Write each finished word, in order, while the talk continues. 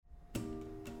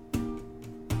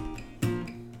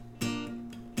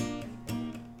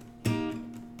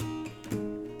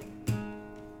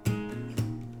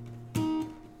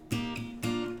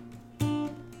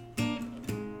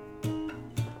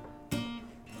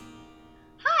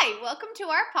welcome to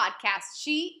our podcast,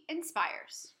 She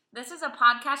Inspires. This is a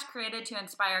podcast created to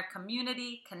inspire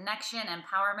community, connection,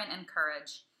 empowerment, and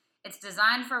courage. It's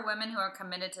designed for women who are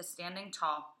committed to standing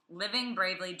tall, living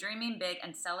bravely, dreaming big,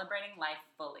 and celebrating life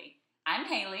fully. I'm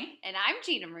Haley. And I'm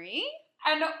Gina Marie.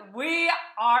 And we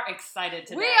are excited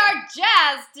today. We are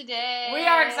jazzed today. We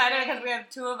are excited because we have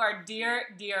two of our dear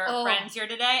friends here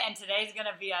today, and today's going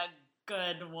to be a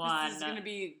good one. This is going to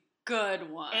be a good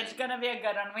one. It's going to be a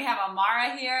good one. We have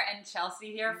Amara here and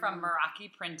Chelsea here from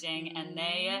Meraki Printing, and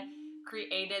they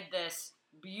created this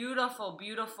beautiful,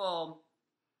 beautiful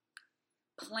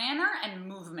planner and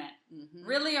movement,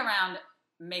 really around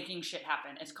making shit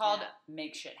happen. It's called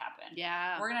Make Shit Happen.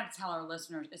 Yeah. We're going to have to tell our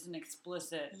listeners it's an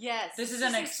explicit. Yes. This is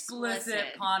an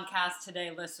explicit podcast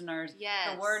today, listeners.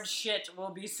 Yes. The word shit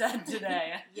will be said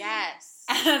today. Yes.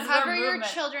 As Cover your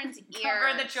children's ears.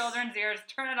 Cover the children's ears.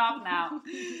 Turn it off now.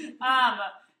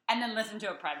 And then listen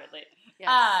to it privately.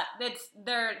 Yes. It's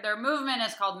their movement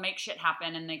is called Make Shit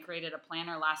Happen, and they created a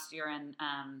planner last year and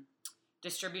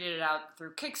distributed it out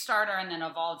through Kickstarter, and then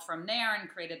evolved from there and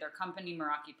created their company,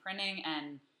 Meraki Printing,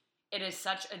 and it is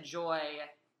such a joy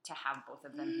to have both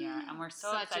of them here, and we're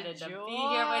so excited to be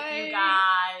here with you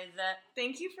guys.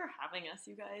 Thank you for having us,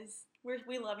 you guys.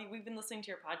 We love you. We've been listening to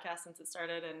your podcast since it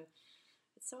started, and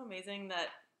it's so amazing that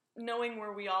knowing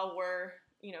where we all were,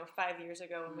 5 years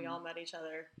ago when we all met each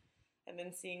other, and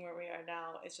then seeing where we are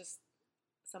now, it's just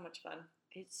so much fun.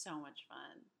 It's so much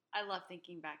fun. I love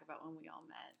thinking back about when we all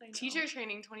met. Teacher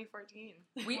training 2014.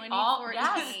 That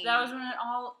was when it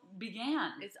all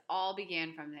began. It all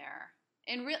began from there.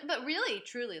 And but really,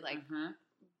 truly,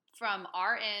 from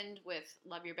our end with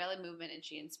Love Your Belly Movement and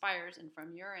She Inspires, and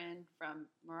from your end, from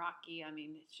Meraki,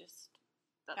 it's just...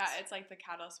 it's like the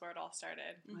catalyst where it all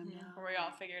started. Where we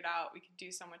all figured out we could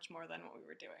do so much more than what we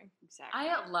were doing. Exactly.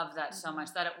 I love that so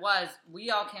much, that we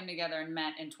all came together and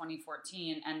met in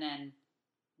 2014, and then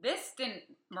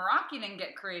Meraki didn't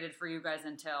get created for you guys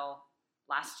until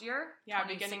last year? Yeah,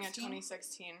 beginning of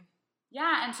 2016.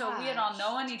 Yeah, and so we had all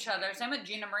known each other. Same with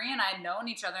Gina Marie and I had known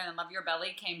each other, and then Love Your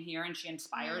Belly came here, and She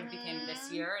Inspires became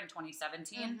this year in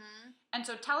 2017. And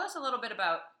so tell us a little bit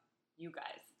about you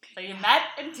guys. So you met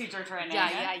in teacher training.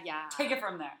 Yeah. Take it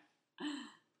from there.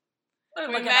 We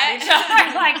looking met at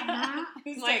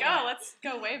each other let's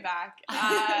go way back.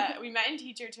 We met in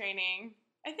teacher training.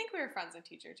 I think we were friends in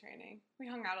teacher training. We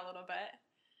hung out a little bit.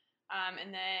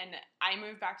 And then I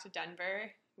moved back to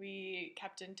Denver. We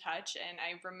kept in touch, and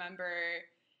I remember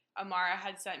Amara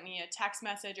had sent me a text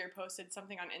message or posted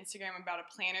something on Instagram about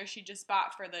a planner she just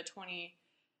bought for the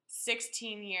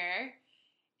 2016 year.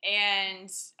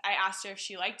 And I asked her if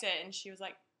she liked it, and she was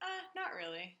like, not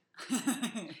really.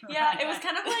 Yeah, it was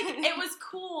kind of like, it was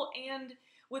cool, and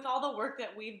with all the work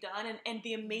that we've done and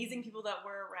the amazing people that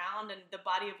we're around and the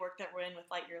body of work that we're in with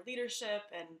Light Your Leadership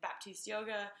and Baptiste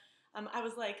Yoga, I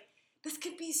was like, this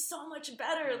could be so much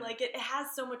better. Like, it has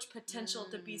so much potential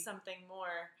to be something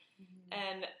more.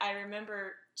 And I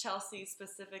remember Chelsea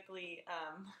specifically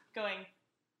going,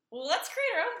 well, let's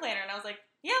create our own planner. And I was like,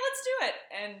 yeah, let's do it.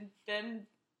 And then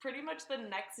pretty much the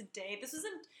next day, this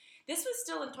was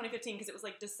still in 2015 because it was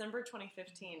like December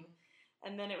 2015.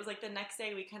 And then it was like the next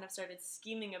day we kind of started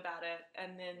scheming about it,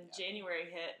 and then January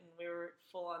hit, and we were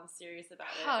full on serious about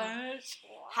it.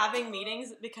 Having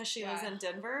meetings, because she lives in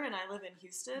Denver and I live in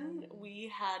Houston,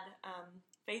 we had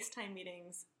FaceTime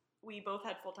meetings. We both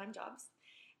had full-time jobs,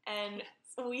 and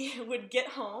we would get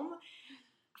home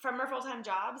from our full-time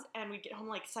jobs, and we'd get home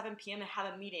like 7 p.m. and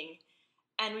have a meeting,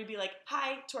 and we'd be like,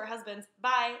 hi, to our husbands,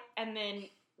 bye, and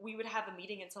then we would have a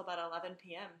meeting until about 11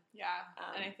 p.m. Yeah,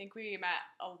 and I think we met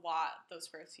a lot those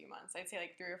first few months. I'd say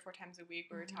like 3 or 4 times a week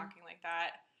we were talking like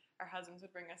that. Our husbands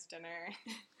would bring us dinner,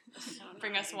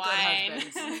 bring us wine.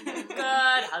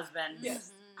 Good husbands.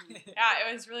 Yes. Yeah,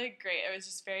 it was really great. It was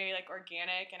just very like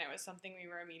organic, and it was something we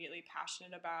were immediately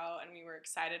passionate about and we were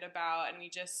excited about, and we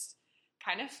just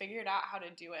kind of figured out how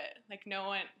to do it. Like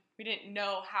we didn't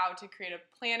know how to create a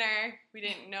planner. We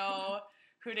didn't know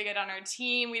who to get on our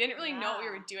team. We didn't really know what we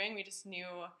were doing. We just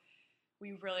knew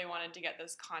we really wanted to get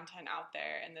this content out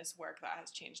there and this work that has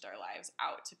changed our lives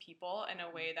out to people in a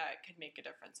way that could make a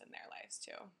difference in their lives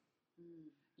too.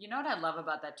 You know what I love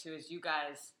about that too is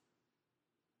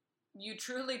you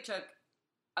truly took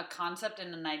a concept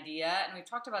and an idea, and we've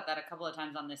talked about that a couple of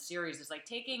times on this series, is like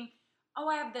taking,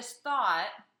 I have this thought,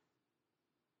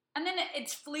 and then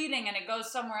it's fleeting and it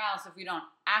goes somewhere else if we don't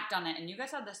act on it. And you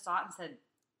guys had this thought and said,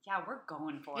 yeah, we're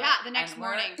going for it. Yeah, the next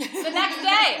morning. The next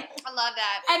day. I love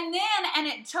that. And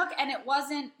it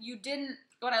wasn't,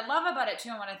 what I love about it too,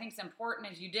 and what I think is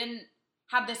important is you didn't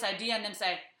have this idea and then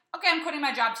say, okay, I'm quitting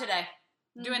my job today,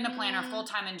 doing the planner full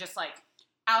time, and just like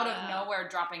out of nowhere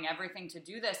dropping everything to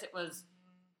do this. It was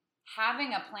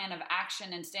having a plan of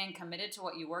action and staying committed to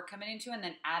what you were committing to, and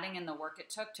then adding in the work it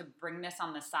took to bring this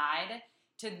on the side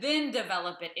to then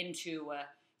develop it into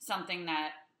something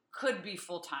that could be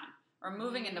full-time or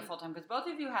moving into full-time, because both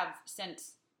of you have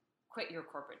since quit your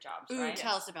corporate jobs, right?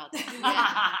 Tell us about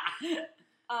that.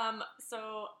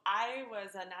 So I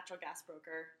was a natural gas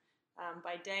broker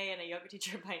by day and a yoga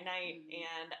teacher by night,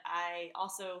 and I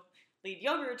also lead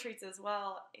yoga retreats as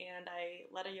well, and I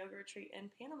led a yoga retreat in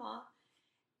Panama,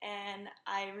 and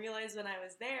I realized when I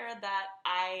was there that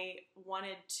I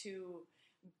wanted to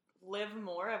live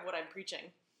more of what I'm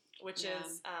preaching, which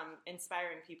is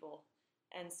inspiring people.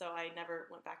 And so I never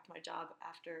went back to my job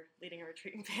after leading a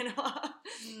retreat in Panama.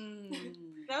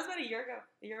 That was about a year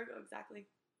ago exactly.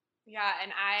 Yeah,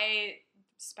 and I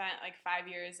spent like 5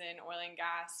 years in oil and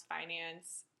gas,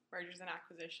 finance, mergers and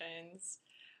acquisitions,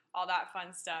 all that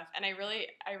fun stuff. And I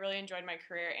really enjoyed my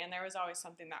career, and there was always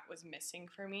something that was missing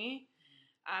for me.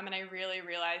 And I really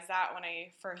realized that when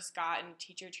I first got in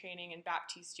teacher training in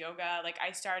Baptiste yoga. Like,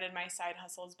 I started my side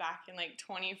hustles back in like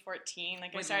 2014.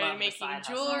 Like, I started making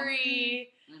jewelry,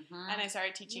 and I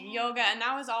started teaching yoga, and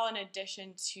that was all in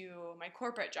addition to my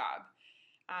corporate job.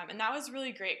 And that was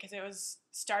really great because it was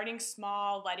starting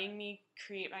small, letting me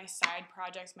create my side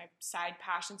projects, my side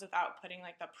passions without putting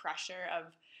like the pressure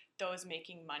of those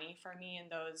making money for me and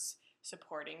those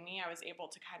supporting me. I was able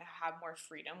to kind of have more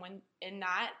freedom in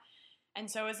that. And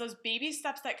so it was those baby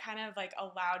steps that kind of like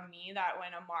allowed me that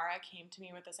when Amara came to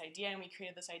me with this idea and we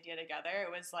created this idea together,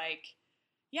 it was like,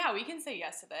 yeah, we can say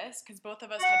yes to this, because both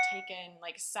of us had taken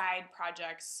like side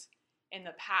projects in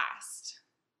the past.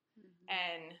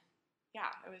 And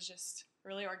yeah, it was just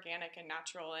really organic and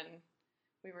natural, and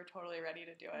we were totally ready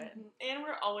to do it. And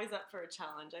we're always up for a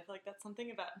challenge. I feel like that's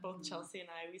something about both Chelsea and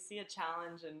I. We see a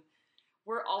challenge, and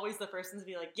we're always the first ones to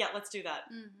be like, yeah, let's do that.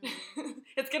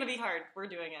 It's going to be hard. We're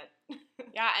doing it.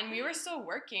 Yeah, and we were still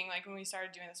working. Like, when we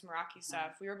started doing this Meraki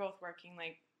stuff, we were both working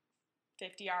like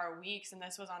 50-hour weeks, and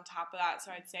this was on top of that.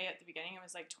 So I'd say at the beginning it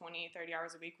was like 20, 30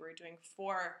 hours a week we were doing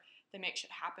for the Make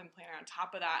Shit Happen planner on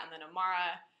top of that. And then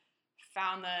Amara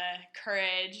found the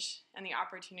courage and the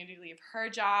opportunity to leave her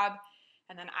job.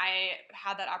 And then I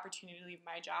had that opportunity to leave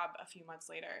my job a few months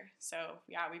later. So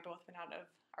yeah, we've both been out of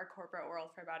our corporate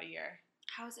world for about a year.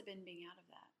 How has it been being out of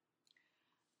that?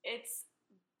 It's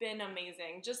been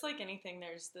amazing. Just like anything,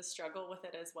 there's the struggle with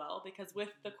it as well, because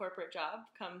with the corporate job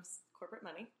comes corporate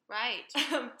money. Right.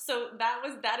 So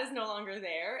that is no longer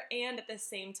there. And at the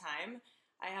same time,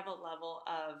 I have a level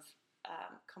of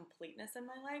completeness in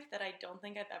my life that I don't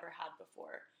think I've ever had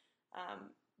before,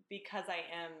 because I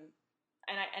am,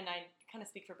 and I kind of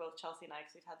speak for both Chelsea and I,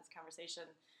 because we've had this conversation.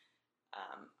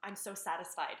 I'm so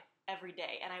satisfied every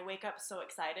day, and I wake up so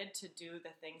excited to do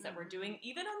the things that we're doing,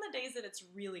 even on the days that it's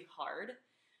really hard.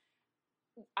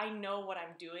 I know what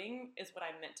I'm doing is what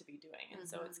I'm meant to be doing, and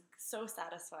so it's so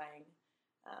satisfying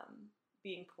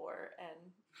being poor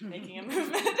and making a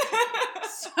movement.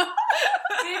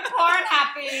 Being poor and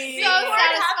happy. Being So poor and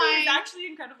happy satisfying. is actually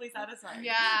incredibly satisfying.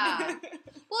 Yeah.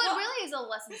 Well, it really is a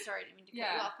lesson. Sorry, I didn't mean to cut you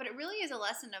Yeah. off, but it really is a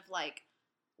lesson of like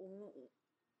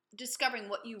discovering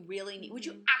what you really need, what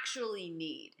you actually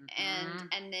need,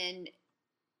 and then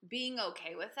being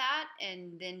okay with that,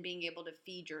 and then being able to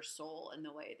feed your soul in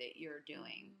the way that you're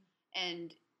doing.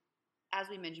 And as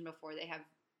we mentioned before, they have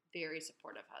very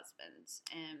supportive husbands,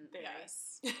 and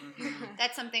Yes.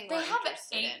 that's something They we're have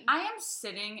interested in. I am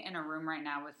sitting in a room right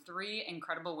now with 3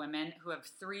 incredible women who have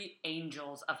 3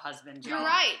 angels of husbands. You're y'all.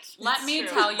 right. Let It's me true.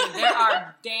 tell you, there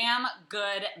are damn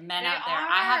good men They out there.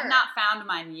 I have are. not found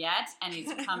mine yet, and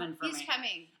he's coming for He's me.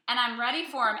 coming. And I'm ready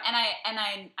for him. And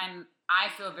I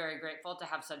feel very grateful to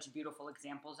have such beautiful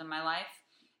examples in my life,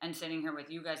 and sitting here with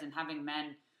you guys and having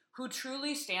men who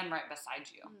truly stand right beside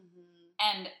you.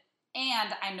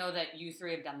 And I know that you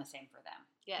 3 have done the same for them.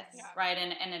 Yes. Yeah. Right,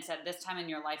 and it's at this time in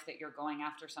your life that you're going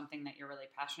after something that you're really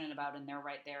passionate about, and they're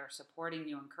right there supporting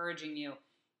you, encouraging you,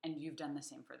 and you've done the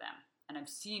same for them. And I've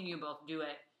seen you both do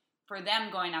it for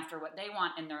them, going after what they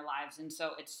want in their lives. And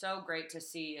so it's so great to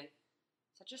see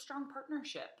such a strong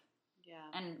partnership. Yeah.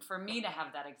 And for me to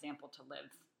have that example to live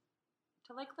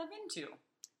into.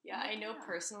 Yeah, I know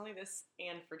personally this,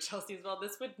 and for Chelsea as well,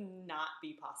 this would not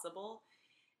be possible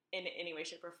in any way,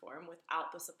 shape, or form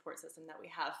without the support system that we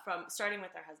have, from starting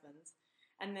with our husbands,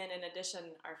 and then in addition,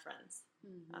 our friends,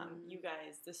 you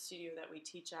guys, the studio that we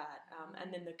teach at,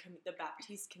 and then the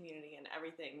Baptiste community and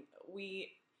everything.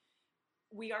 We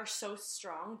are so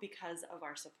strong because of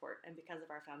our support and because of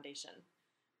our foundation.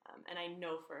 And I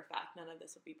know for a fact none of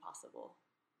this would be possible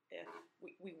if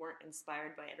we weren't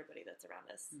inspired by everybody that's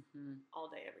around us all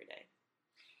day, every day.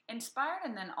 inspired,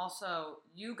 and then also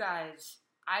you guys,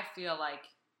 I feel like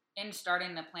in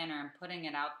starting the planner and putting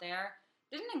it out there,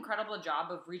 did an incredible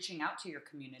job of reaching out to your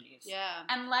communities. Yeah.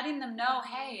 And letting them know,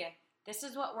 hey, this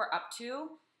is what we're up to.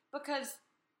 Because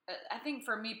I think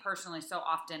for me personally, so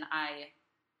often I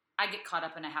get caught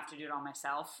up and I have to do it all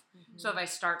myself. Mm-hmm. So if I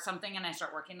start something and I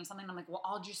start working on something, I'm like, well,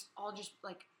 I'll just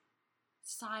like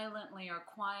silently or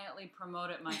quietly promote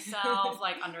it myself,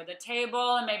 like under the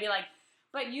table, and maybe like,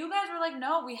 but you guys were like,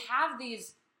 no, we have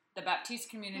these, the Baptiste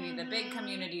community, the big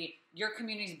community, your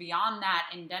communities beyond that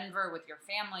in Denver with your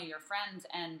family, your friends,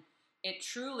 and it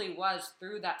truly was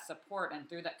through that support and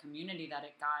through that community that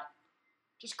it got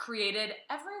just created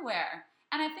everywhere.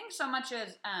 And I think so much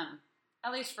as,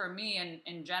 at least for me and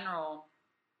in general,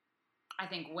 I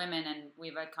think women, and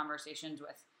we've had conversations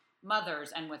with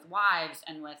mothers and with wives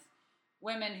and with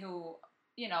women who,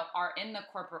 you know, are in the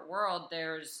corporate world,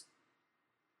 there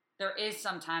is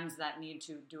sometimes that need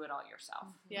to do it all yourself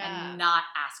and not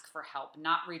ask for help,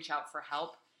 not reach out for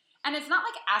help. And it's not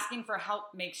like asking for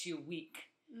help makes you weak,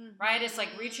 right? It's like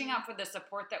reaching out for the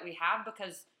support that we have,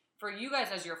 because for you guys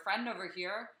as your friend over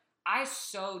here, I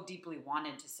so deeply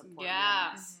wanted to support you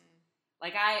in this.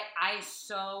 Like I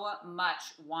so much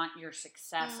want your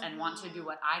success and want to do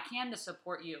what I can to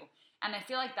support you. And I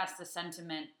feel like that's the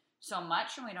sentiment so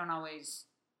much, and we don't always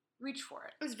reach for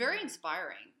it. It was very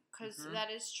inspiring, because that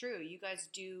is true. You guys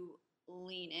do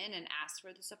lean in and ask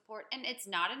for the support, and it's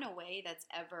not in a way that's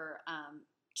ever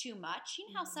too much.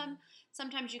 You know how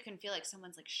sometimes you can feel like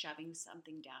someone's like shoving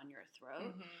something down your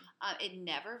throat. It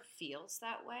never feels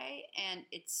that way, and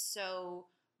it's so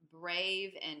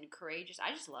brave and courageous.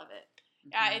 I just love it.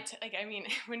 Yeah, like, I mean,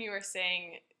 when you were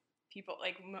saying people,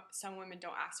 like, some women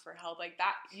don't ask for help, like,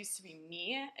 that used to be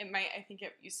me. I think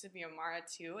it used to be Amara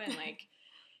too, and like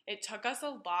it took us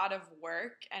a lot of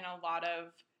work and a lot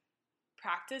of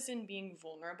practice in being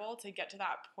vulnerable to get to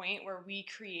that point where we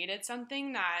created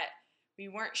something that we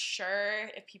weren't sure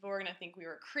if people were going to think we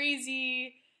were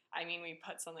crazy. I mean, we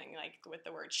put something like with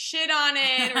the word shit on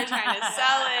it. We're trying to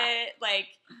sell it. Like,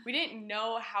 we didn't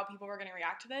know how people were going to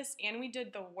react to this. And we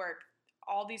did the work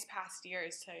all these past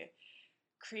years to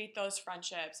create those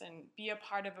friendships and be a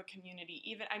part of a community.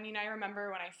 Even, I mean, I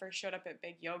remember when I first showed up at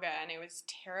Big Yoga, and it was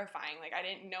terrifying. Like, I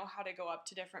didn't know how to go up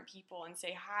to different people and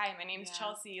say, hi, my name's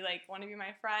Chelsea, like, want to be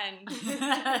my friend?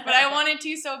 But I wanted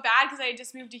to so bad, because I had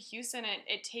just moved to Houston.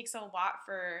 It takes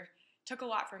took a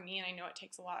lot for me, and I know it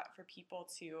takes a lot for people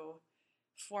to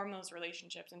form those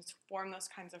relationships and form those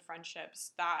kinds of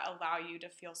friendships that allow you to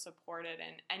feel supported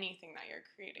in anything that you're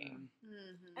creating.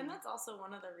 And that's also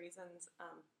one of the reasons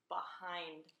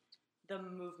behind the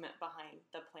movement behind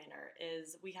the planner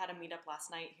is we had a meetup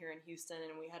last night here in Houston,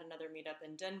 and we had another meetup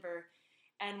in Denver.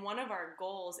 And one of our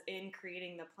goals in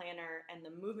creating the planner and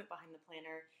the movement behind the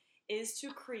planner is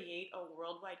to create a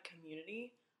worldwide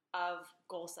community of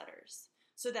goal setters,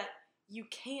 so that you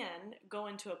can go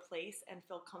into a place and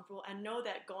feel comfortable and know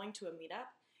that going to a meetup,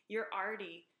 you're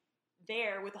already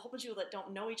there with a whole bunch of people that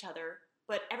don't know each other,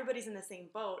 but everybody's in the same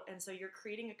boat. And so you're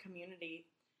creating a community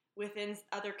within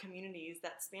other communities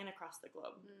that span across the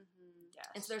globe. Yes.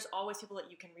 And so there's always people that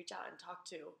you can reach out and talk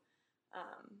to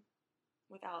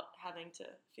without having to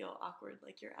feel awkward,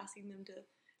 like you're asking them to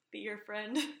be your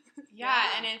friend. Yeah,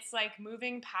 and it's like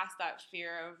moving past that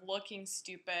fear of looking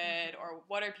stupid or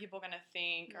what are people going to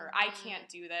think or I can't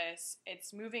do this.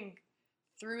 It's moving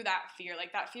through that fear.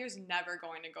 Like, that fear is never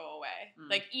going to go away.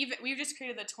 Like, even we've just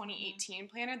created the 2018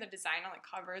 planner. The design on the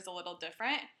cover is a little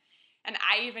different. And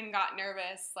I even got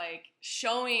nervous, like,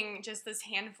 showing just this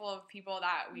handful of people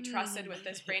that we trusted with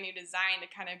this brand new design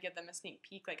to kind of give them a sneak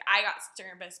peek. Like, I got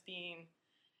nervous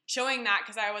showing that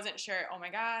because I wasn't sure, oh my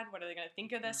God, what are they going to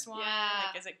think of this one? Yeah.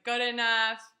 Like, is it good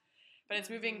enough? But it's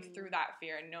moving through that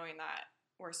fear and knowing that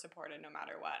we're supported no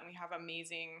matter what. And we have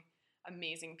amazing,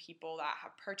 amazing people that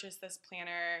have purchased this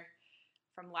planner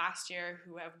from last year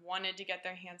who have wanted to get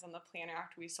their hands on the planner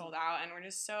after we sold out. And we're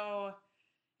just so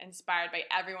inspired by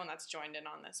everyone that's joined in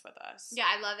on this with us. Yeah,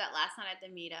 I love that. Last night at the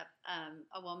meetup,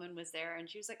 a woman was there and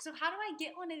she was like, so how do I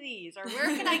get one of these? Or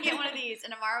where can I get one of these?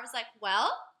 And Amara was like,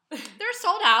 well, they're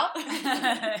sold out.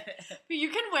 You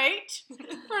can wait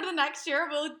for the next year.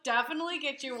 We'll definitely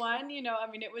get you one. You know, I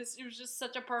mean, it was just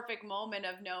such a perfect moment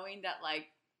of knowing that, like,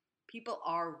 people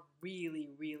are really,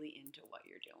 really into what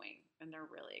you're doing and they're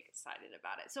really excited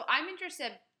about it. So I'm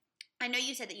interested. I know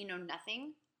you said that you know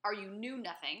nothing, or you knew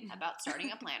nothing about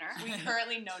starting a planner. We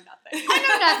currently know nothing.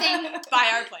 I know nothing. By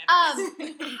our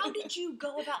planners. How did you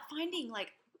go about finding, like,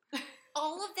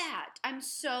 all of that? I'm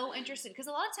so interested, because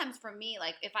a lot of times for me,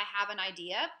 like, if I have an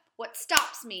idea, what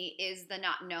stops me is the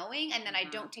not knowing, and then I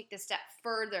don't take the step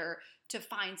further to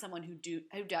find someone who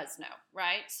does know,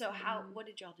 right? So what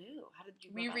did y'all do? How did you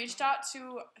go We about reached doing out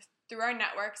through our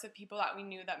networks of people that we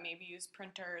knew that maybe use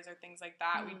printers or things like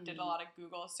that. We did a lot of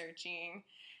Google searching.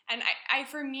 And I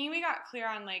for me, we got clear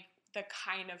on like the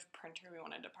kind of printer we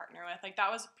wanted to partner with. Like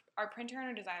that was our printer and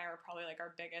our designer were probably like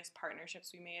our biggest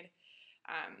partnerships we made.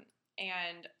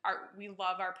 And we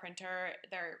love our printer.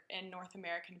 They're in North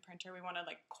American printer. We wanted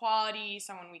like quality,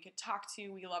 someone we could talk to.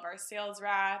 We love our sales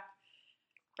rep.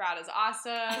 Brad is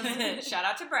awesome. Shout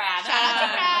out to Brad. Shout out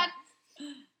to Brad.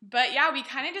 But yeah, we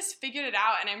kind of just figured it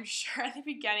out. And I'm sure at the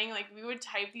beginning, like we would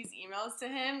type these emails to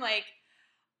him like,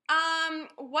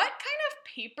 what kind of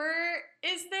paper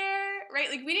is there? Right?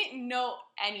 Like we didn't know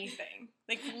anything.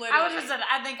 Like literally.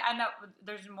 I think I know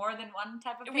there's more than one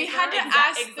type of paper. We had to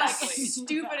ask exactly. the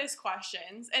stupidest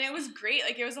questions. And it was great.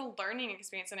 Like it was a learning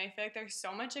experience. And I feel like there's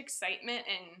so much excitement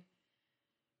and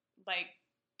like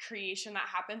creation that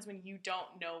happens when you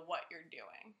don't know what you're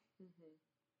doing.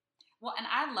 Well, and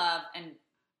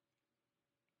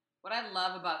what I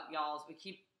love about y'all is we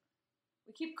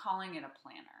keep calling it a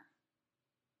planner.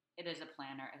 It is a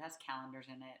planner. It has calendars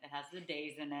in it. It has the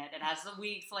days in it. It has the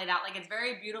weeks laid out. Like it's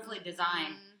very beautifully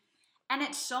designed. And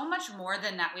it's so much more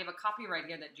than that. We have a copy right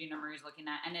here that Gina Marie's looking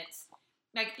at. And it's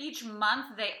like each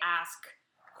month they ask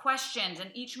questions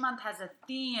and each month has a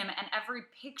theme. And every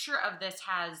picture of this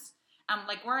has,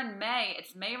 like we're in May.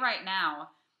 It's May right now.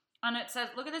 And it says,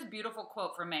 look at this beautiful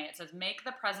quote from May. It says, make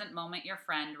the present moment your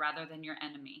friend rather than your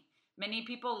enemy. Many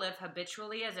people live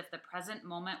habitually as if the present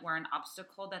moment were an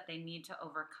obstacle that they need to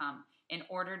overcome in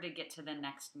order to get to the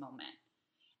next moment.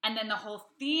 And then the whole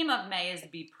theme of May is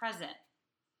be present.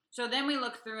 So then we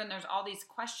look through and there's all these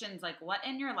questions like, what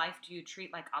in your life do you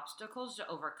treat like obstacles to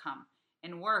overcome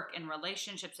in work, in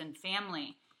relationships, in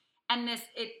family? And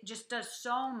it just does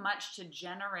so much to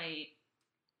generate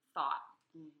thought,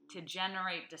 to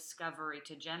generate discovery,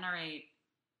 to generate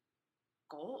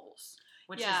goals,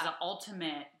 which is the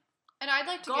ultimate. And I'd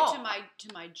like to goal. get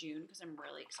to my June because I'm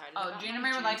really excited. Oh, about Gina my Marie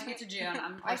would June. like to get to June.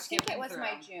 I think it was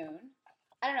my June.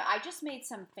 I don't know. I just made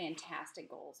some fantastic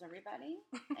goals, everybody,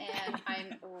 and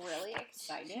I'm really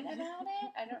excited about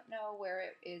it. I don't know where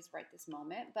it is right this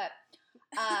moment, but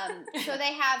so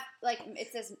they have like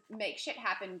it says make shit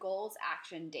happen goals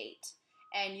action date,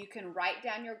 and you can write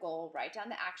down your goal, write down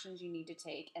the actions you need to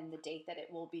take, and the date that it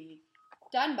will be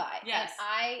done by. Yes. And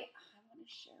I want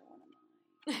to share one of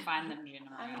mine. Find them, Gina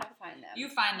Marie. I'm gonna find them. You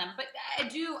find them,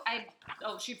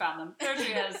 but she found them. There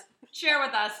she is. Share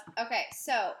with us. Okay,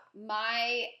 so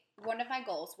one of my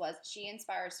goals was she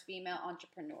inspires female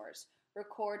entrepreneurs.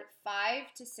 Record 5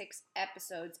 to 6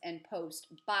 episodes and post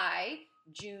by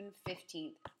June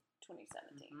 15th,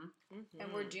 2017.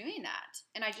 And we're doing that.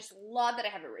 And I just love that I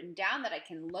have it written down, that I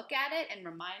can look at it and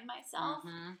remind myself.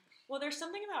 Well, there's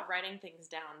something about writing things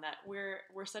down that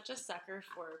we're such a sucker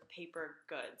for paper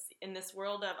goods in this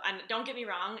world of. And don't get me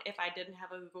wrong, if I didn't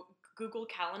have a Google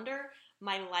Calendar,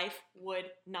 my life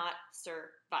would not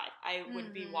survive. I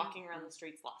would be walking around the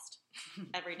streets lost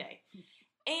every day.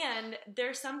 And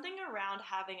there's something around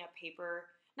having a paper,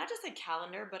 not just a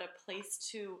calendar, but a place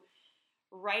to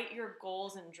write your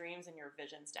goals and dreams and your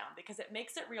visions down, because it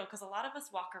makes it real. Because a lot of us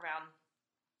walk around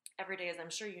every day, as I'm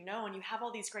sure you know, and you have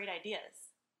all these great ideas.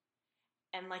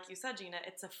 And like you said, Gina,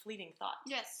 it's a fleeting thought.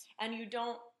 Yes. And you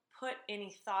don't put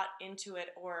any thought into it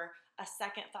or a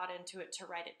second thought into it to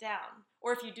write it down.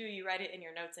 Or if you do, you write it in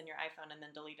your notes in your iPhone and then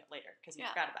delete it later because you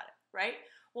forgot about it, right?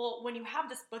 Well, when you have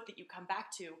this book that you come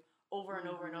back to over and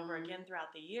over and over again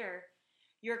throughout the year,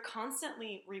 you're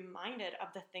constantly reminded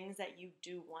of the things that you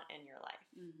do want in your life.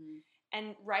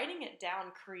 And writing it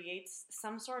down creates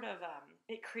some sort of,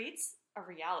 it creates a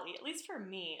reality, at least for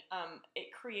me.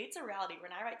 It creates a reality.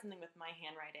 When I write something with my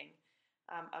handwriting,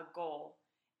 a goal,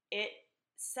 it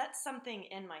sets something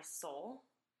in my soul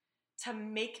to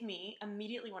make me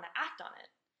immediately want to act on it.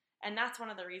 And that's one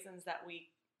of the reasons that we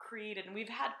created, and we've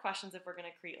had questions if we're going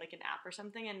to create like an app or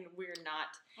something, and we're not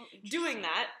doing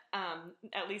that,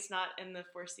 at least not in the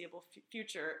foreseeable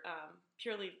future,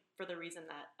 purely for the reason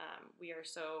that we are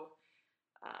so,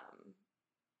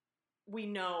 we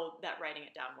know that writing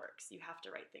it down works. You have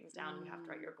to write things down. You have to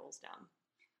write your goals down.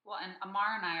 Well, and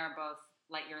Amar and I are both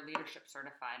Lightyear Leadership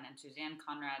certified, and Suzanne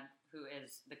Conrad, who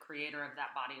is the creator of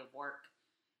that body of work,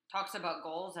 talks about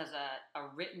goals as a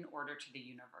written order to the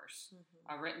universe,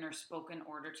 a written or spoken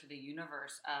order to the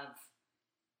universe of,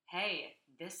 hey,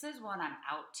 this is what I'm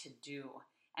out to do.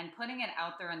 And putting it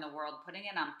out there in the world, putting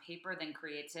it on paper then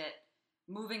creates it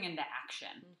moving into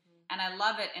action. And I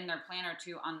love it in their planner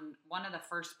too. On one of the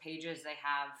first pages, they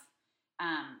have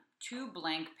 2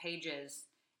 blank pages,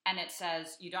 and it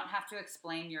says, you don't have to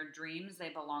explain your dreams, they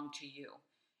belong to you.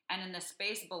 And in the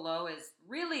space below is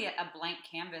really a blank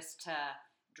canvas to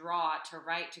draw, to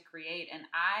write, to create. And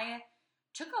I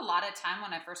took a lot of time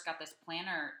when I first got this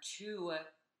planner to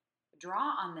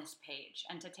draw on this page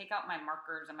and to take out my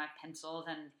markers and my pencils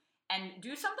and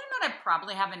do something that I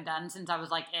probably haven't done since I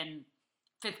was like in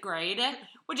 5th grade,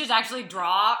 which is actually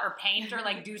draw or paint or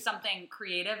like do something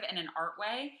creative in an art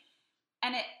way.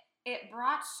 And it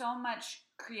brought so much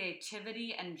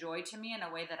creativity and joy to me in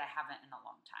a way that I haven't in a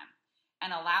long time,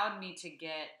 and allowed me to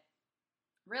get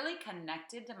really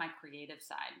connected to my creative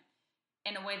side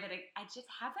in a way that I just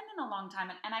haven't in a long time.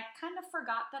 And I kind of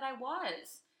forgot that I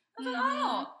was. I was like,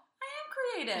 oh, I am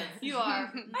creative. You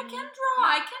are. I can draw.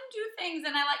 I can do things,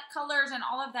 and I like colors and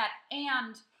all of that.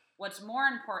 And what's more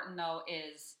important, though,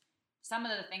 is some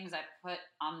of the things I put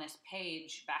on this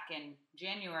page back in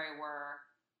January were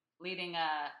leading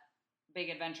a big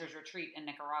adventures retreat in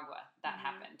Nicaragua. That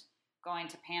happened. Going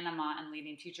to Panama and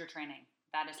leading teacher training.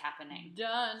 That is happening.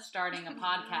 Done. Starting a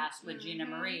podcast with Gina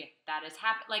Marie. That is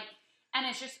happening. Like, and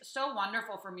it's just so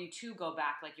wonderful for me to go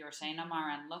back, like you were saying,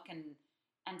 Amara, and look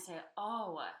and say,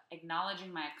 oh,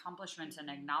 acknowledging my accomplishments and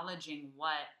acknowledging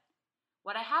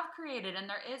what I have created. And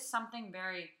there is something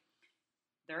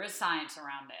there is science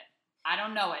around it. I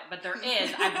don't know it, but there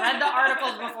is. I've read the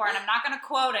articles before, and I'm not going to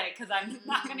quote it because I'm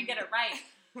not going to get it right.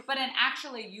 But in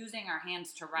actually using our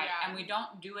hands to write, and we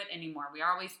don't do it anymore. We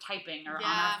are always typing or on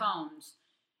our phones,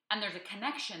 and there's a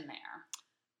connection there.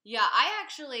 Yeah, I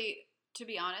actually, to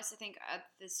be honest, I think at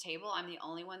this table, I'm the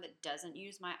only one that doesn't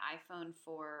use my iPhone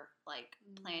for like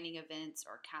planning events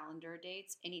or calendar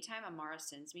dates. Anytime Amara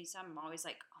sends me some, I'm always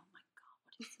like, oh my God,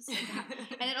 what is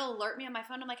this? And it'll alert me on my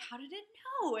phone. I'm like, how did it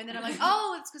know? And then I'm like,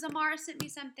 oh, it's because Amara sent me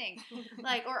something.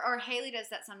 Like, or Haley does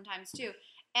that sometimes too.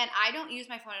 And I don't use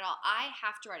my phone at all. I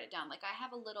have to write it down. Like, I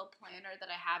have a little planner that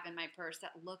I have in my purse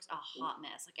that looks a hot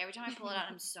mess. Like, every time I pull it out,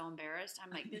 I'm so embarrassed.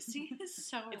 I'm like, this thing is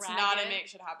so It's ragged. not a Make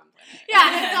Shit Happen planner.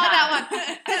 Yeah, it's not that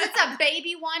one. Because it's a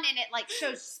baby one, and it, like,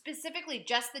 shows specifically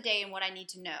just the day and what I need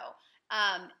to know.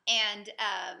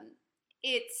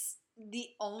 It's the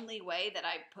only way that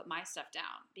I put my stuff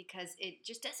down because it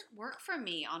just doesn't work for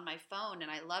me on my phone,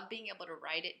 and I love being able to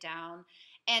write it down.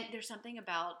 And there's something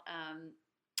about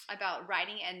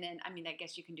writing, and then, I mean, I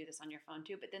guess you can do this on your phone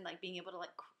too, but then like being able to like,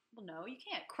 well, no, you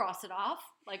can't cross it off.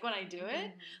 Like when I do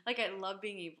it, like I love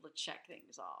being able to check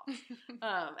things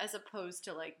off, as opposed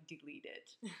to like delete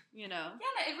it, you know?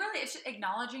 Yeah, it's just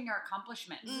acknowledging your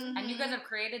accomplishments. And you guys have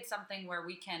created something where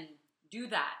we can do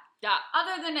that. Yeah.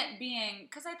 Other than it being,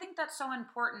 because I think that's so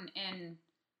important in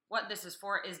what this is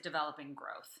for, is developing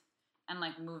growth and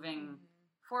like moving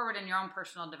forward in your own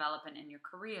personal development, in your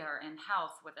career, in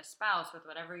health, with a spouse, with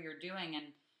whatever you're doing,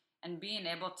 and being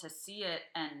able to see it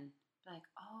and be like,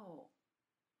 oh,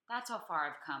 that's how far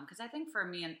I've come. Because I think for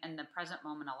me in the present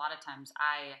moment, a lot of times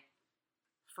I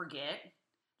forget.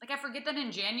 Like I forget that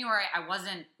in January I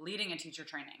wasn't leading a teacher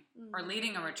training or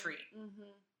leading a retreat.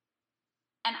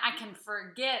 And I can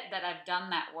forget that I've done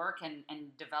that work and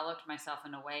developed myself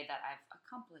in a way that I've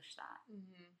accomplished that.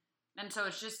 And so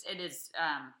it is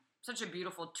such a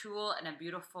beautiful tool and a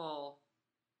beautiful,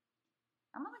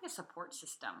 almost like a support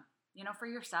system, you know, for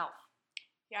yourself.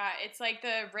 Yeah, it's like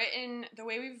the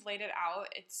way we've laid it out,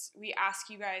 we ask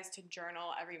you guys to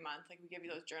journal every month. Like we give you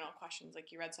those journal questions,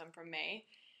 like you read some from May.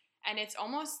 And it's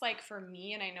almost like for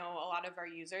me, and I know a lot of our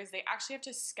users, they actually have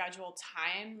to schedule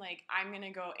time. Like I'm going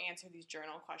to go answer these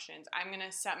journal questions. I'm going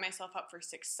to set myself up for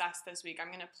success this week. I'm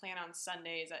going to plan on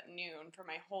Sundays at noon for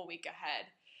my whole week ahead.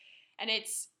 And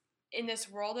it's in this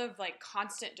world of like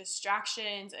constant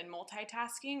distractions and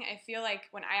multitasking, I feel like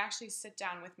when I actually sit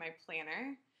down with my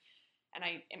planner and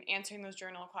I am answering those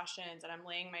journal questions and I'm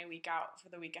laying my week out for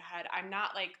the week ahead, I'm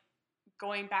not like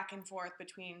going back and forth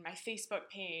between my Facebook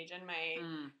page and my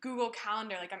Google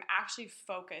Calendar. Like I'm actually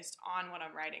focused on what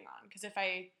I'm writing on. Because if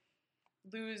I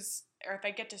lose or if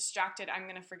I get distracted, I'm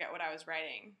going to forget what I was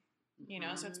writing, you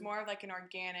know? So it's more of like an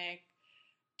organic,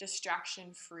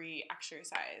 distraction-free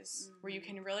exercise where you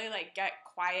can really like get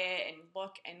quiet and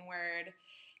look inward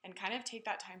and kind of take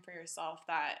that time for yourself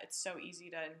that it's so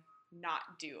easy to not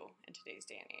do in today's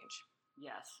day and age.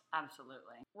 Yes,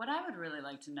 absolutely. What I would really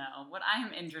like to know, what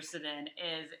I'm interested in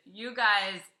is you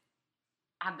guys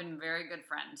have been very good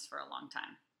friends for a long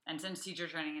time. And since teacher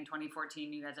training in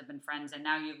 2014, you guys have been friends, and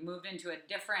now you've moved into a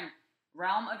different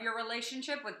realm of your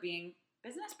relationship with being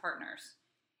business partners.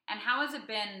 And how has it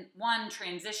been, one,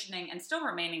 transitioning and still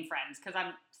remaining friends? Because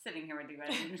I'm sitting here with you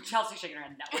guys, and Chelsea shaking her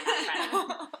head, no, we're not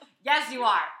friends. Yes, you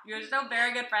are. You're still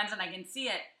very good friends, and I can see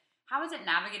it. How is it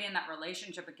navigating that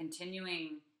relationship and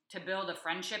continuing to build a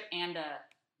friendship and a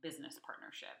business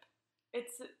partnership?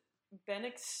 It's been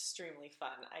extremely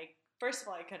fun. I First of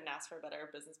all, I couldn't ask for a better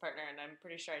business partner, and I'm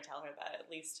pretty sure I tell her that at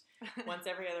least once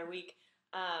every other week.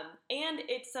 And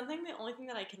it's something, the only thing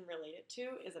that I can relate it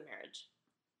to is a marriage.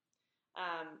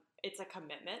 It's a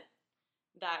commitment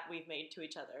that we've made to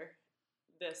each other,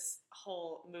 this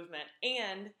whole movement.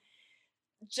 And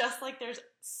just like there's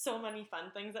so many fun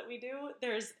things that we do,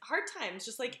 there's hard times,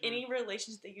 just like any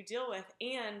relationship that you deal with.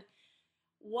 And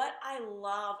what I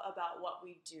love about what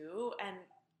we do and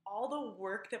all the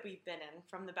work that we've been in,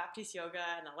 from the Baptiste Yoga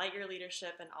and the Light Your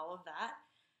Leadership and all of that,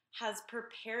 has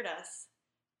prepared us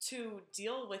to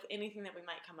deal with anything that we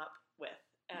might come up with.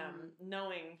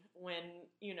 Knowing when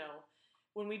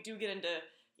we do get into,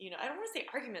 I don't want to say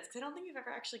arguments, because I don't think we've ever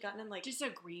actually gotten in like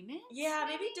disagreements. Yeah,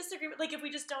 maybe disagreement. Like if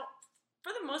we just don't,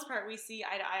 for the most part, we see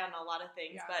eye to eye on a lot of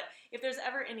things. Yeah. But if there's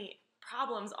ever any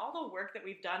problems, all the work that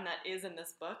we've done that is in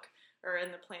this book or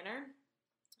in the planner,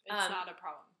 it's not a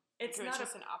problem. It's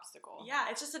just an obstacle.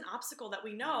 Yeah, it's just an obstacle that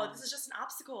we know. This is just an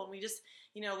obstacle, and we just,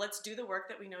 let's do the work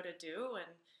that we know to do and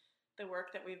the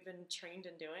work that we've been trained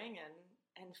in doing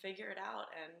and figure it out.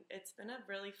 And it's been a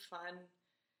really fun.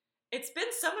 It's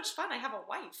been so much fun. I have a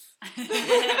wife.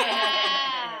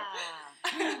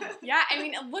 Yeah, I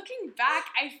mean, looking back,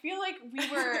 I feel like we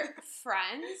were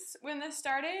friends when this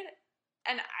started.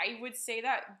 And I would say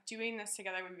that doing this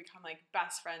together, we become like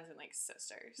best friends and like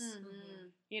sisters.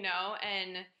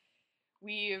 And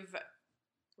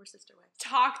we're sister wives.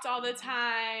 Talked all the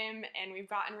time, and we've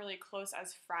gotten really close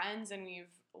as friends, and we've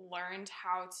learned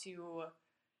how to,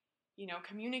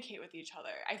 communicate with each other.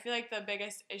 I feel like the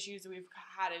biggest issues we've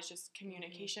had is just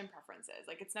communication preferences.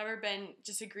 Like, it's never been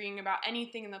disagreeing about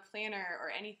anything in the planner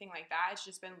or anything like that. It's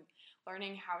just been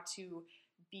learning how to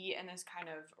be in this kind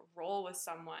of role with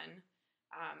someone,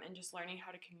 and just learning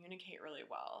how to communicate really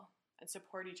well and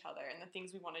support each other and the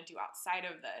things we want to do outside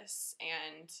of this.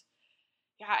 And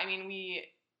yeah, I mean, we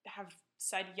have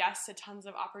said yes to tons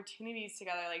of opportunities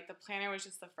together. Like, the planner was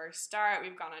just the first start.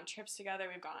 We've gone on trips together.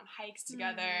 We've gone on hikes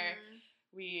together.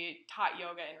 We taught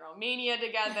yoga in Romania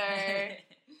together.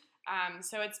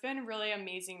 So it's been really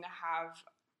amazing to have,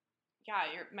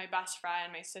 you're my best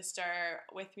friend, my sister,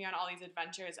 with me on all these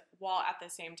adventures, while at the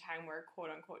same time we're quote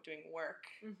unquote doing work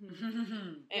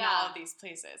in all of these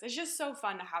places. It's just so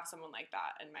fun to have someone like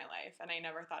that in my life, and I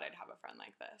never thought I'd have a friend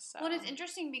like this. So. Well, it's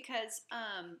interesting because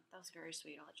that was very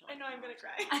sweet. I'll let you. I know I'm gonna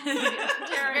cry.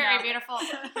 Very beautiful.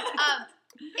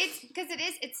 It's because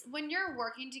it's when you're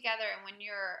working together and when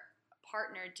you're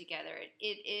partnered together,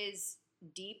 it is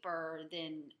deeper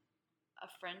than a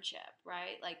friendship,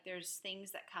 right? Like, there's things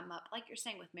that come up, like you're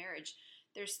saying with marriage,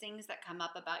 there's things that come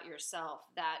up about yourself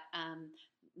that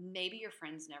maybe your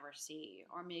friends never see,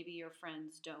 or maybe your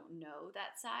friends don't know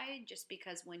that side, just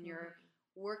because when you're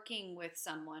working with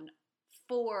someone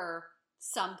for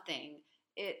something,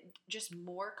 it just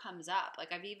more comes up.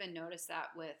 Like, I've even noticed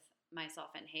that with myself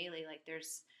and Haley. Like,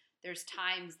 there's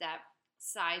times that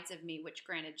sides of me, which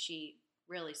granted she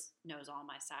really knows all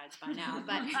my sides by now,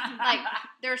 but like,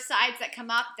 there are sides that come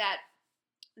up that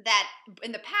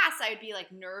in the past I would be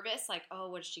like nervous, like, oh,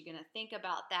 what is she gonna think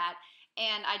about that?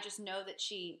 And I just know that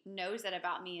she knows that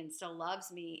about me and still loves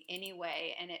me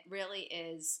anyway. And it really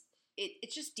is,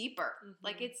 it's just deeper.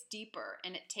 Like, it's deeper,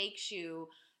 and it takes you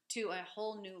to a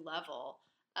whole new level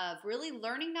of really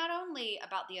learning not only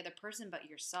about the other person but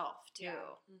yourself too.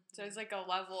 So it's like a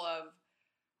level of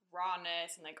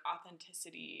rawness and like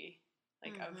authenticity,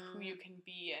 like of who you can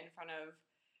be in front of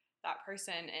that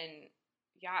person. And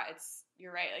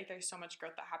you're right, like, there's so much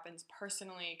growth that happens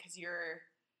personally because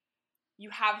you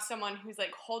have someone who's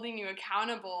like holding you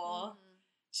accountable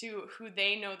to who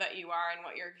they know that you are and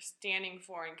what you're standing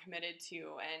for and committed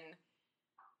to. And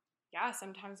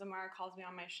sometimes Amara calls me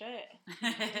on my shit.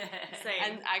 Same.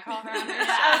 And I call her on her shit.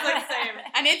 I was like, same.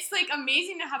 And it's like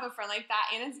amazing to have a friend like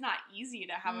that, and it's not easy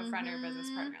to have a friend or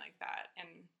business partner like that.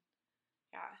 And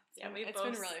it's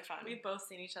been really fun. We've both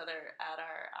seen each other at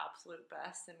our absolute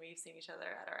best, and we've seen each other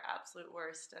at our absolute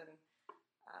worst, and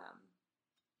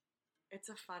it's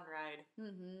a fun ride.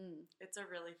 It's a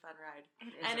really fun ride.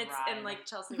 And like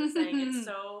Chelsea was saying,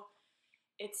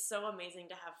 it's so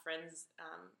amazing to have friends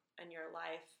in your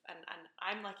life, and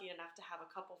I'm lucky enough to have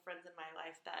a couple friends in my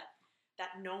life that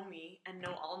know me and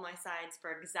know all my sides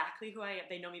for exactly who I am.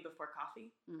 They know me before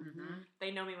coffee. They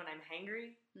know me when I'm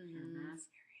hangry.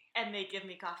 And they give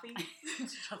me coffee,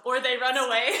 or they run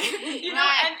away,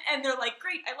 and they're like,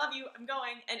 "Great, I love you, I'm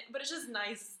going." But it's just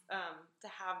nice to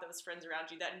have those friends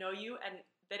around you that know you, and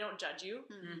they don't judge you.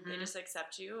 They just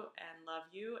accept you and love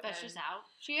you. That's just how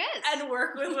she is, and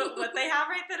work with what they have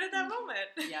right then at that moment.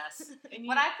 Yes.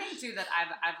 What I think too that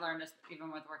I've learned is,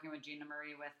 even with working with Gina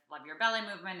Marie with Love Your Belly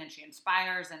movement, and she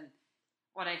inspires, and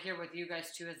what I hear with you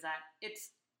guys too is that it's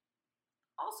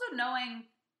also knowing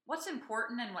what's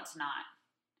important and what's not.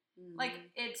 Like,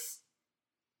 it's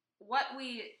what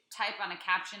we type on a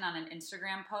caption on an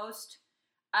Instagram post,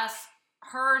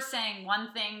 her saying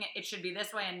one thing, it should be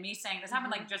this way, and me saying, this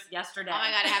happened like just yesterday. Oh my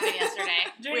God, it happened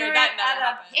yesterday. Weird, that never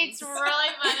happens. It's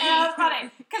really funny. It was funny.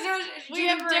 Because We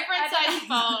have different sized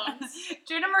phones.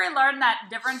 Gina Marie learned that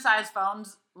different sized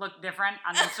phones look different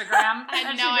on Instagram. I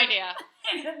had no idea.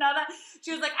 I didn't know that.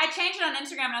 She was like, I changed it on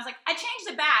Instagram, and I was like, I changed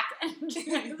it back. And she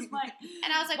was like,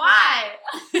 And I was like, why?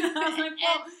 And I was like,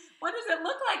 well, what does it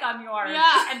look like on yours?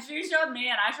 Yeah. And she showed me,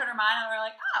 and I showed her mine, and we were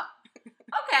like, oh,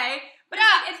 okay. But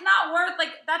Yeah. it's not worth, like,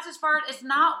 that's as far, it's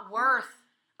not worth,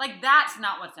 like, that's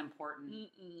not what's important.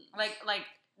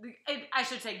 I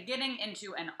should say, getting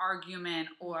into an argument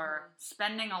or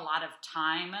spending a lot of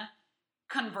time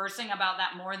conversing about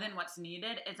that more than what's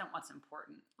needed isn't what's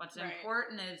important. What's Right.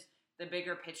 important is the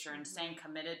bigger picture and staying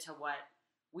committed to what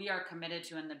we are committed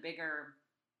to and the bigger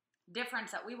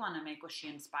difference that we want to make with She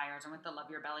Inspires and with the Love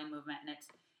Your Belly movement. And it's,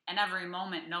 and every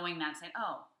moment knowing that, saying,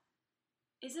 oh,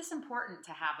 is this important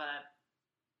to have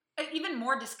even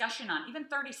more discussion on, even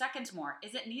 30 seconds more?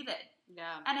 Is it needed?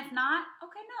 Yeah. And if not,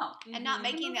 okay, no. And not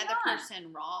making the Moving other on.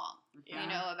 person wrong, Yeah. you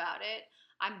know, about it.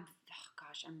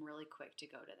 I'm really quick to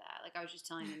go to that. Like, I was just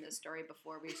telling them this story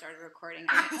before we started recording.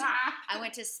 I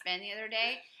went to spin the other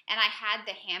day, and I had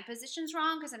the hand positions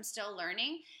wrong because I'm still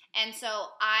learning. And so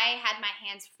I had my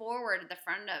hands forward at the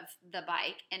front of the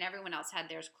bike, and everyone else had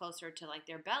theirs closer to, like,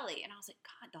 their belly. And I was like,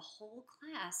 God, the whole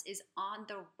class is on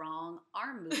the wrong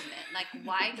arm movement. Like,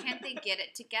 why can't they get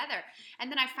it together?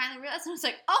 And then I finally realized, and I was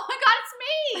like, oh my God, it's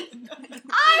me.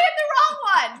 I am the wrong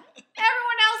one.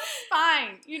 Everyone else is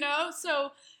fine, you know?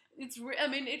 So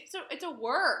it's a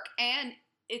work, and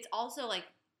it's also like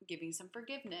giving some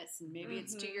forgiveness, and maybe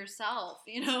it's to yourself,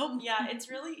 you know? Yeah, it's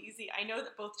really easy. I know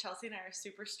that both Chelsea and I are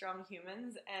super strong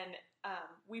humans, and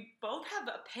we both have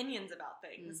opinions about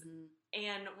things.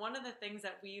 And one of the things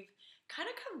that we've kind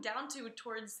of come down to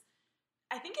towards,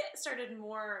 I think it started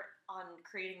more on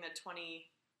creating the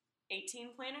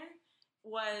 2018 planner,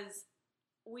 was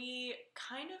we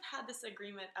kind of had this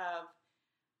agreement of,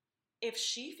 if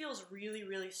she feels really,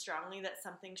 really strongly that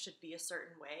something should be a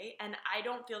certain way, and I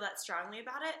don't feel that strongly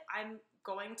about it, I'm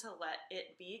going to let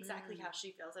it be exactly how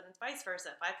she feels, and it's vice versa.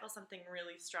 If I feel something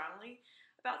really strongly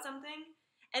about something,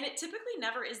 and it typically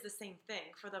never is the same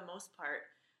thing for the most part.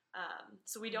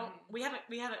 So we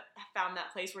haven't found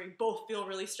that place where we both feel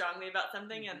really strongly about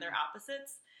something and they're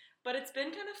opposites. But it's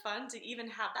been kind of fun to even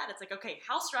have that. It's like, okay,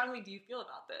 how strongly do you feel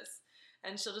about this?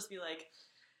 And she'll just be like,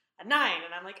 a 9, and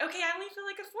I'm like, okay, I only feel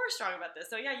like a 4 strong about this.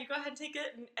 So yeah, you go ahead and take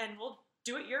it, and we'll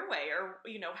do it your way, or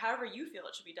however you feel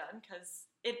it should be done. Because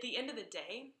at the end of the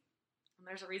day, and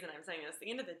there's a reason I'm saying this, at the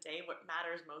end of the day, what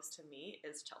matters most to me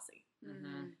is Chelsea,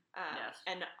 Yes.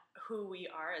 and who we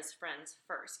are as friends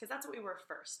first, because that's what we were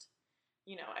first.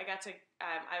 I got to,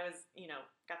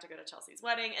 got to go to Chelsea's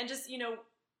wedding, and just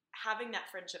having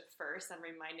that friendship first, and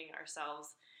reminding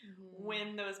ourselves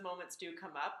when those moments do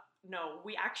come up. No,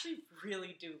 we actually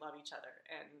really do love each other,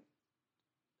 and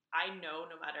I know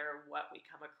no matter what we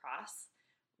come across,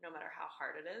 no matter how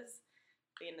hard it is,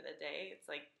 at the end of the day, it's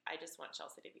like, I just want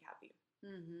Chelsea to be happy.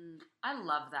 I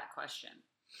love that question.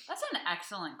 That's an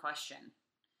excellent question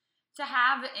to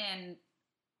have in,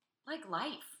 like,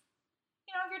 life.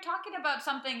 If you're talking about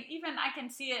something, even I can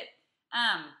see it,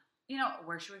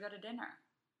 where should we go to dinner?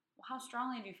 Well, how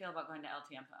strongly do you feel about going to El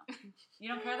Tiempo?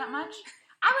 You don't care that much?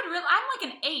 I'm like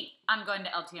an 8 on going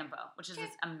to El Tiempo, which is this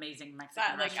amazing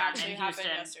Mexican That restaurant actually in happened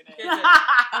Houston. yesterday.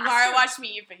 Amara watched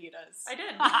me eat fajitas. I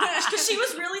did. Because she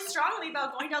was really strongly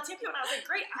about going to El Tiempo, and I was like,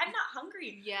 great, I'm not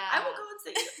hungry. Yeah. I will go and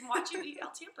sit and watch you eat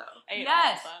El Tiempo. I ate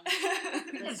Yes. all of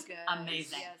them. That's good.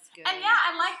 Amazing. Yeah, it's good. And yeah,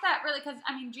 I like that really, because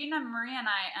Gina, Maria, and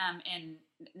I, in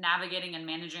navigating and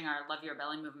managing our Love Your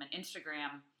Belly movement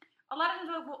Instagram, a lot of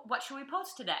times, what should we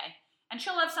post today? And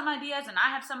she'll have some ideas, and I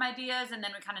have some ideas, and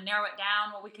then we kind of narrow it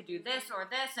down. Well, we could do this or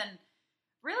this, and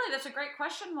really, that's a great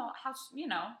question. Well, how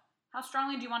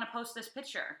strongly do you want to post this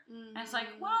picture? And it's like,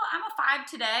 well, I'm a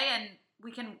 5 today, and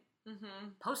we can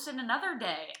post it another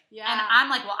day. Yeah. And I'm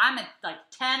like, well, I'm at like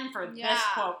 10 for Yeah. this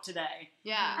quote today.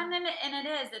 Yeah. And then,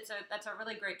 that's a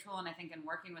really great tool, and I think in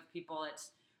working with people,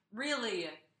 it's really,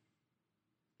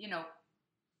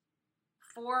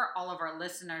 for all of our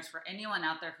listeners, for anyone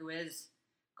out there who is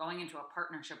going into a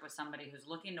partnership with somebody, who's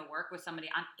looking to work with somebody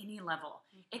on any level.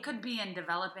 It could be in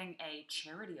developing a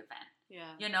charity event,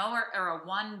 or a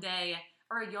one day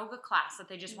or a yoga class that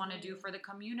they just want to do for the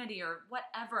community, or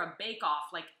whatever, a bake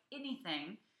off, like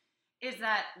anything, is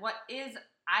that what is,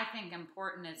 I think,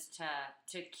 important is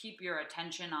to keep your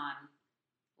attention on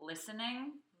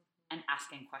listening and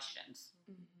asking questions,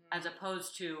 as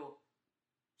opposed to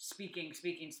speaking.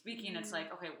 It's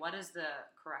like, okay, what is the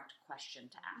correct question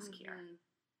to ask here?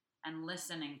 And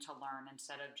listening to learn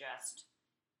instead of just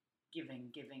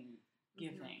giving.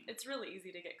 It's really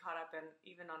easy to get caught up in,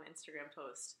 even on Instagram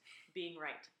posts, being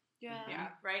right. Yeah.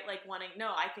 Right? Like wanting,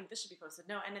 no, I think this should be posted.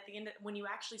 No. And at the end, when you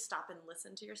actually stop and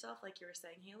listen to yourself, like you were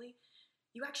saying, Haley,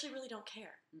 you actually really don't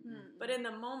care. But in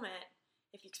the moment,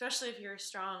 especially if you're a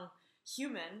strong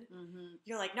human,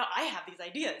 you're like, no, I have these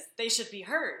ideas. They should be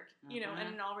heard. You know, and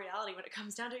in all reality, when it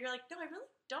comes down to it, you're like, no, I really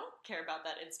don't care about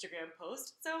that Instagram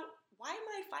post. So why am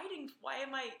I fighting? Why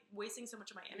am I wasting so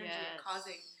much of my energy and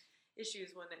causing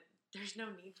issues when there's no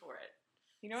need for it?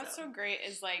 You know what's so great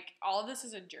is, like, all of this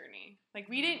is a journey. Like,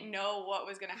 we didn't know what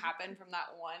was going to happen from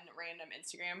that one random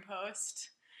Instagram post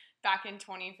back in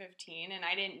 2015, and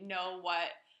I didn't know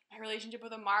what my relationship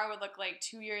with Amara would look like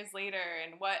 2 years later,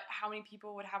 and how many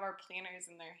people would have our planners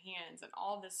in their hands, and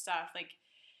all this stuff. Like,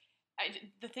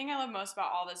 the thing I love most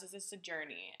about all this is it's a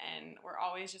journey, and we're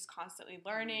always just constantly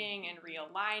learning and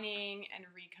realigning and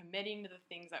recommitting to the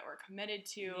things that we're committed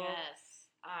to. Yes.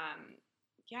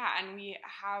 And we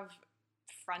have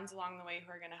friends along the way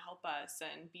who are going to help us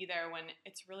and be there when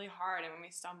it's really hard and when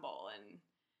we stumble. And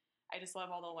I just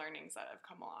love all the learnings that have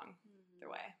come along the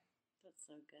way. That's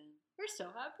so good. We're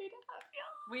so happy to have you.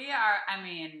 We are,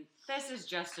 this is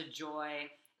just a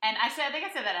joy. And I think I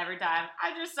say that every time.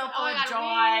 I'm just so full of joy.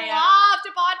 We love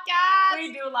to podcast.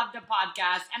 We do love to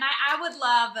podcast. And I would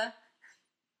love,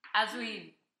 I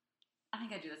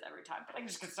think I do this every time, but I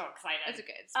just get so excited. It's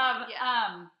okay. It's fine.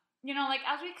 Like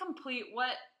as we complete,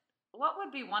 what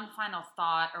would be one final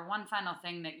thought or one final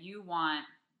thing that you want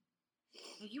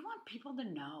people to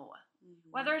know?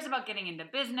 Whether it's about getting into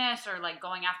business or like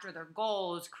going after their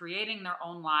goals, creating their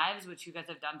own lives, which you guys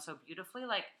have done so beautifully,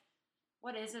 like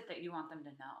what is it that you want them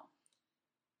to know?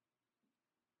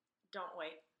 Don't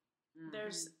wait. There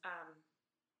is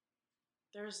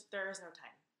no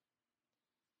time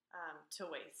to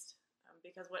waste,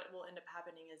 because what will end up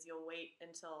happening is you'll wait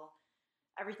until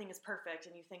everything is perfect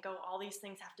and you think, oh, all these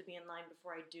things have to be in line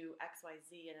before I do X, Y,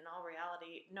 Z. And in all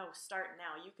reality, no, start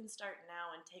now. You can start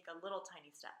now and take a little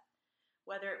tiny step.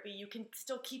 Whether it be, you can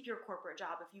still keep your corporate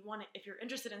job. If you're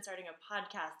interested in starting a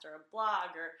podcast or a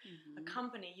blog or a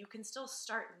company, you can still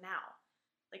start now.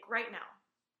 Like right now,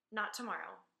 not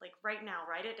tomorrow, like right now,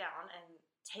 write it down and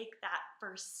take that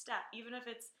first step. Even if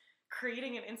it's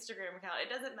creating an Instagram account, it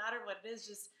doesn't matter what it is,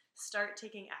 just start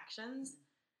taking actions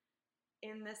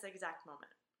in this exact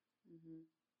moment.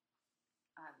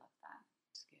 I love that.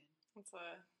 It's good. That's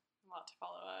a lot to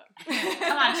follow up.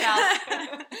 Come on,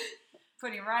 Chelsea.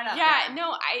 Putting right up there.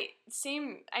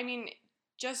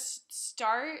 Just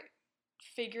start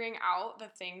figuring out the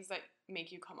things that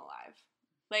make you come alive.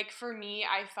 Like for me,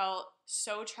 I felt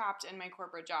so trapped in my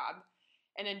corporate job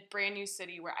in a brand new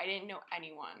city where I didn't know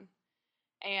anyone.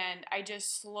 And I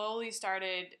just slowly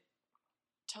started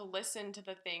to listen to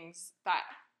the things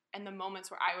and the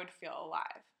moments where I would feel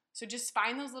alive. So just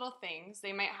find those little things.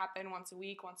 They might happen once a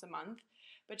week, once a month,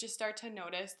 but just start to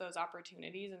notice those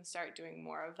opportunities and start doing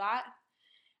more of that.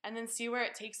 And then see where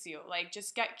it takes you. Like,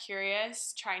 just get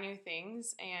curious, try new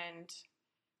things, and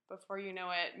before you know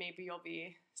it, maybe you'll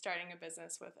be starting a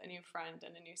business with a new friend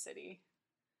in a new city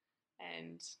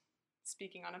and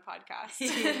speaking on a podcast.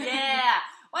 Yeah.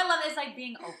 Well, I love it. It's like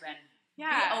being open.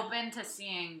 Yeah. Be open to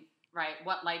seeing,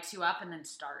 what lights you up, and then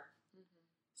start.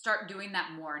 Start doing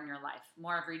that more in your life.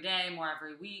 More every day, more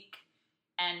every week,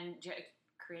 and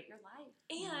create your life.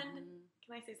 And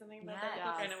can I say something about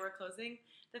that? I know we're closing.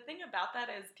 The thing about that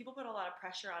is people put a lot of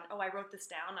pressure on, I wrote this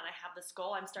down and I have this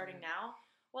goal, I'm starting now.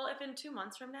 Well, if in 2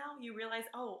 months from now you realize,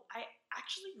 I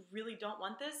actually really don't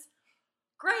want this,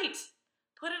 great.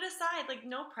 Put it aside, like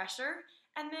no pressure.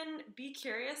 And then be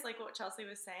curious, like what Chelsea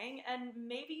was saying, and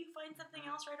maybe you find something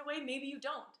else right away, maybe you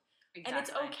don't. Exactly. And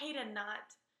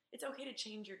it's okay to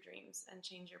change your dreams and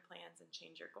change your plans and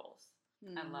change your goals.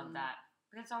 I love that.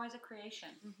 But it's always a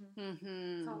creation.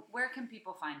 So where can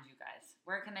people find you guys?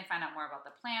 Where can they find out more about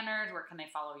the planners? Where can they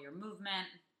follow your movement?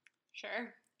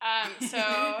 Sure.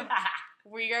 So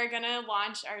we are going to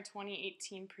launch our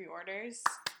 2018 pre-orders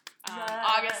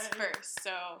August 1st.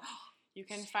 So you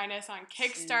can find us on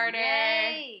Kickstarter.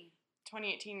 Yay.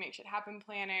 2018 Make Shit Happen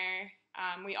Planner.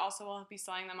 We also will be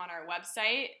selling them on our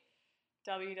website,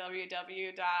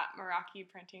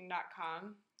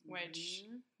 www.merakiPrinting.com, which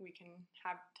we can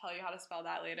tell you how to spell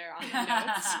that later on the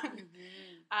notes.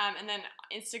 And then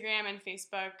Instagram and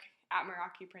Facebook at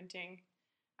Meraki Printing.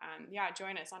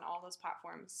 join us on all those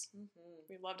platforms.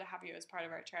 We'd love to have you as part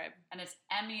of our tribe. And it's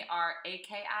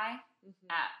MERAKI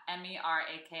at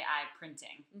MERAKI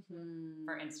Printing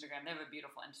for Instagram. They have a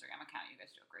beautiful Instagram account. You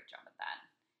guys do a great job with that.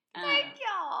 Thank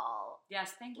y'all.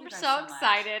 Yes, thank you We're guys so much.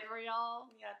 excited for y'all.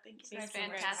 Yeah, thank you. It's so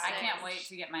much. fantastic. I can't wait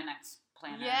to get my next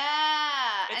planner.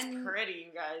 Yeah. It's and pretty,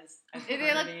 you guys.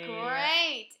 they look pretty.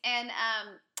 great. And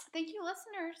thank you,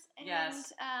 listeners. And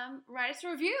Yes. write us a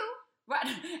review. What?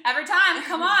 Every time,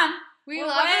 come on. We We're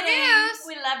love waiting. reviews.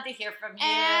 We love to hear from you.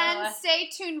 And stay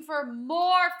tuned for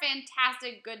more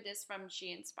fantastic goodness from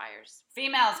She Inspires.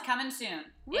 Females coming soon.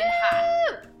 Woo! In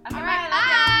hot. Okay, All right, bye. Love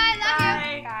y'all.